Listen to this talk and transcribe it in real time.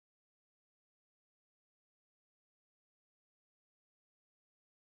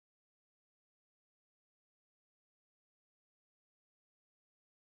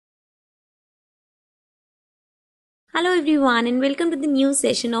Hello everyone and welcome to the new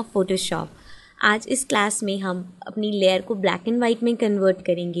session of Photoshop. आज इस class में हम अपनी लेयर को ब्लैक एंड वाइट में कन्वर्ट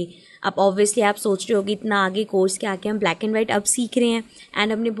करेंगे। अब ऑब्वियसली आप सोच रहे होगे इतना आगे कोर्स के आके हम ब्लैक एंड वाइट अब सीख रहे हैं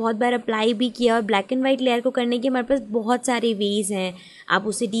एंड हमने बहुत बार अप्लाई भी किया और ब्लैक एंड वाइट लेयर को करने के हमारे पास बहुत सारे वेज हैं। आप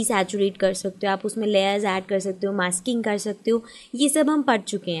उसे डीसैचुरेट कर सकते हो, आप उसमें लेयर्स ऐड कर सकते हो, मास्किंग कर सकते हो, ये सब हम पढ़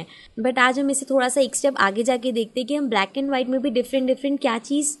चुके हैं। बट आज हम इसे थोड़ा सा एक स्टेप आगे जाके देखते हैं कि हम ब्लैक एंड वाइट में भी डिफरेंट क्या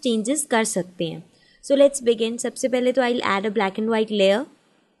चीज़ चेंजेस कर सकते हैं। So let's begin. सबसे पहले तो I will add a black and white layer.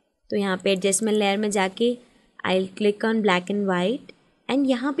 तो यहाँ पे एडजस्टमेंट लेयर में जाके I will click on black and white and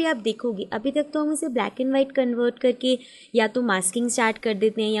यहाँ पे आप देखोगे अभी तक तो हम इसे ब्लैक एंड वाइट कन्वर्ट करके या तो मास्किंग स्टार्ट कर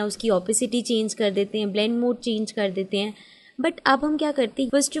देते हैं या उसकी ऑपेसिटी चेंज कर देते हैं, ब्लेंड मोड चेंज कर देते हैं। बट अब हम क्या करते हैं,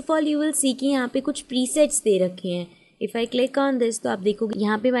 first of all you will see कि यहाँ पे कुछ प्रीसेट्स दे रखे हैं। If I click on this तो आप देखोगे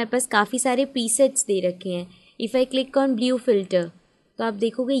यहाँ पे हमारे पास काफ़ी सारे प्रीसेट्स दे रखे हैं। If I click on blue filter तो आप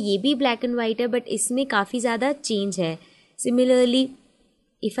देखोगे ये भी ब्लैक एंड वाइट है बट इसमें काफ़ी ज़्यादा चेंज है। Similarly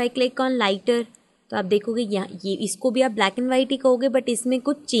if I click on lighter तो आप देखोगे यहाँ ये इसको भी आप ब्लैक एंड वाइट ही कहोगे बट इसमें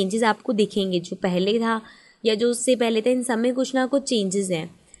कुछ चेंजेस आपको दिखेंगे। जो पहले था या जो उससे पहले था इन सब में कुछ ना कुछ चेंजेस हैं।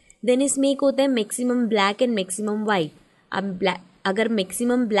 देन इसमें एक होता है maximum black and maximum white. अब अगर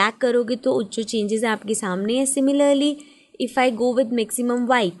मैक्सिमम ब्लैक करोगे तो जो चेंजेस है आपके सामने है। Similarly if I go with maximum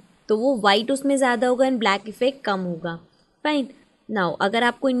white तो वो वाइट उसमें ज़्यादा होगा एंड ब्लैक इफेक्ट कम होगा। फाइन। नाउ अगर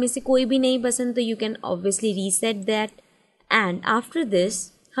आपको इनमें से कोई भी नहीं पसंद तो you can obviously reset that and after this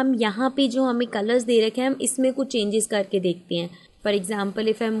हम यहाँ पे जो हमें कलर्स दे रखे हैं हम इसमें कुछ चेंजेस करके देखते हैं। For example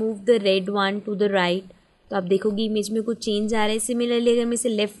if I move the red one two the right तो आप देखोगे इमेज में कुछ चेंज आ रहा है। सिमिलरली अगर मैं इसे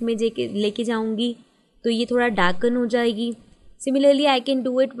लेफ्ट में लेके जाऊँगी तो ये थोड़ा डार्कन हो जाएगी। Similarly I can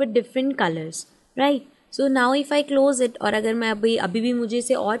do it with different colours, right. So now if I close it और अगर मैं अभी भी मुझे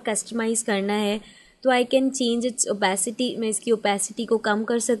इसे और कस्टमाइज़ करना है तो I can change it's opacity. मैं इसकी ओपेसिटी को कम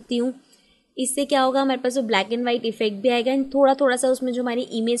कर सकती हूँ। इससे क्या होगा, हमारे पास जो ब्लैक एंड वाइट इफेक्ट भी आएगा एंड थोड़ा सा उसमें जो हमारी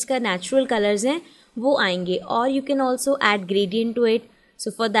इमेज का नेचुरल कलर्स हैं वो आएंगे। और you can also add gradient to it.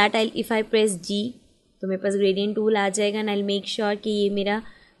 So for that I if I press जी तो मेरे पास ग्रेडियंट टूल आ जाएगा एंड आई मेक श्योर कि ये मेरा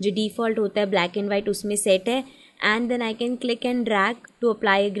जो डिफ़ॉल्ट होता है ब्लैक एंड वाइट उसमें सेट है। And then I can click and drag to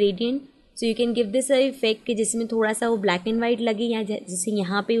apply a gradient. So you can give this effect कि जिसमें थोड़ा सा वो ब्लैक एंड वाइट लगे या जैसे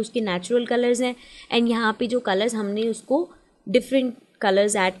यहाँ पे उसके नेचुरल कलर्स हैं एंड यहाँ पे जो कलर्स हमने उसको डिफरेंट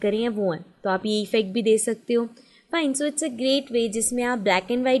कलर्स ऐड करे हैं वो हैं। तो आप ये इफेक्ट भी दे सकते हो। Fine. So it's a great way जिसमें आप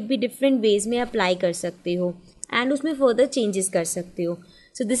ब्लैक एंड वाइट भी डिफरेंट वेज में अप्लाई कर सकते हो एंड उसमें फर्दर चेंजेस कर सकते हो।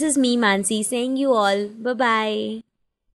 So this is me Mansi saying you all bye bye.